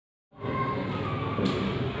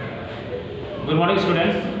Good morning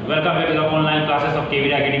students, welcome back to the online classes of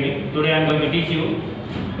KVD Academy. Today I am going to teach you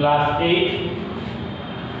class 8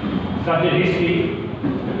 subject history.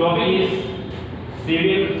 Topic is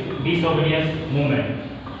civil disobedience movement.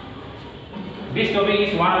 This topic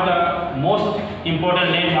is one of the most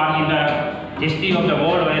important landmark in the history of the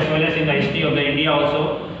world as well as in the history of the India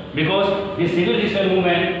also, because the civil disobedience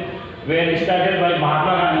movement was started by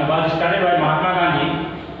Mahatma Gandhi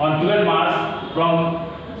on 12 March from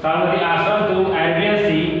Sabarmati Ashram to Arabian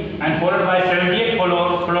Sea, and followed by 78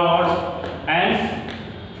 followers and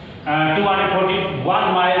 241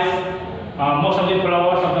 miles. Most of the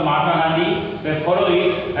followers of the Mahatma Gandhi will follow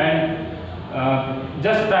it and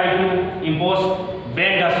just try to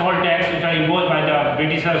ban the salt tax which are imposed by the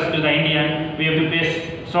Britishers to the Indian. We have to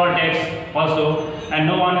pay salt tax also, and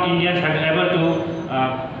no one Indians have able to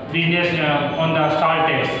business on the salt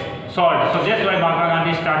tax. So that's why Mahatma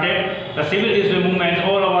Gandhi started the civil disobedience movements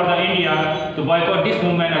all over the India to boycott this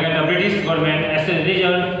movement against the British government. As a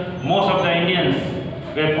result, most of the Indians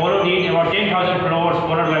were followed it. About 10,000 followers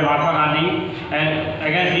followed by Mahatma Gandhi and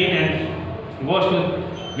against it and goes to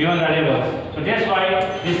beyond the levels. So that's why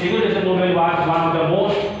this civil disobedience movement was one of the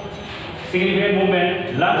most significant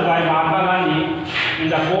movement launched by Mahatma Gandhi in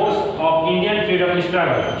the course of Indian freedom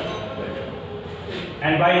struggle.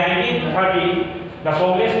 And by 1930, the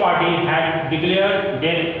Congress party had declared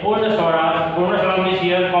that Purna Swaraj means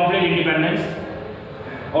here complete independence,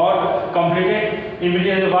 or completed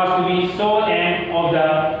independence was to be sole aim of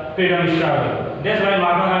the freedom struggle. That's why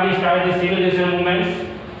Mahatma Gandhi started the civil disobedience movements,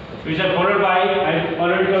 which are followed by, I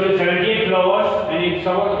already told you, 78 followers, and it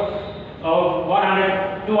covered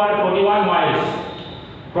 241 miles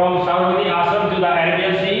from Sabarmati Ashram to the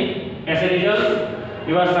Arabian Sea. As a result,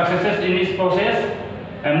 we were successes in this process.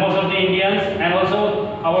 And most of the Indians and also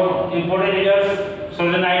our important leaders,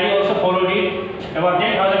 Sultan Naidi also followed it. About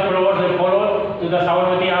 10,000 followers were followed to the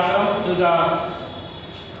Sabarmati Ashram, to the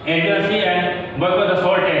Arabian Sea, and boycott the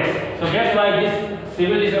salt tax. So that's why this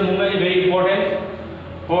civil disobedience movement is very important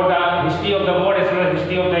for the history of the world as well as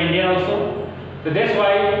history of the India also. So that's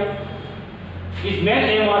why its main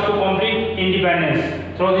aim was to complete independence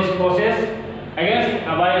through this process. Against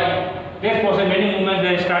by this process, many movements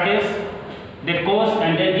were started that caused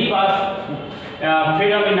and that give us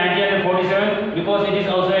freedom in 1947, because it is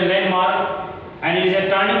also a landmark and it is a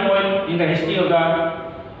turning point in the history of the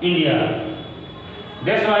India.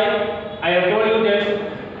 That's why I have told you that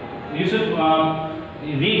you should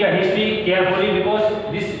read the history carefully, because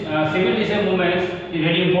this civil disobedience movement is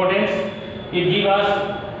very important. It gives us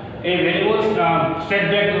a valuable step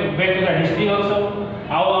back to the history also,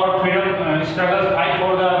 how our freedom struggles fight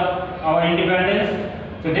for our independence.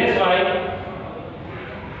 So that's why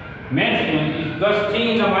first thing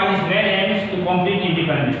in the mind is main aims to complete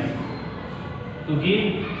independence, to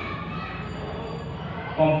give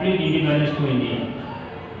complete independence to India.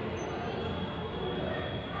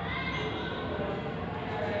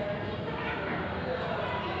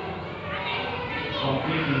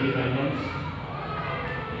 Complete independence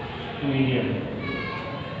to India.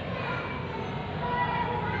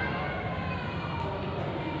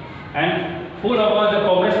 And full of the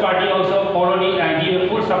Congress party also followed it and gave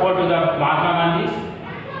full support to the Mahatma Gandhis.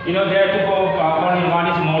 You know, there are two components. One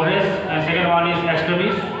is moderates and second one is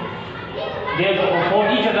extremists. They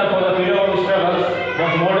fought each other for the freedom of the struggles.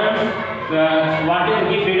 But moderates wanted to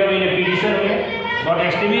give freedom in a peaceful way, but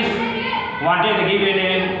extremists wanted to give in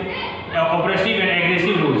a oppressive and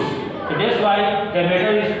aggressive rules. So that's why the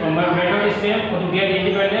method is same to get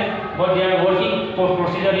independence, but they are working for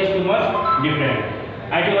procedure is too much different.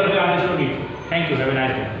 I think all of you understood it. Thank you. Have a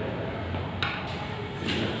nice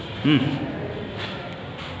day.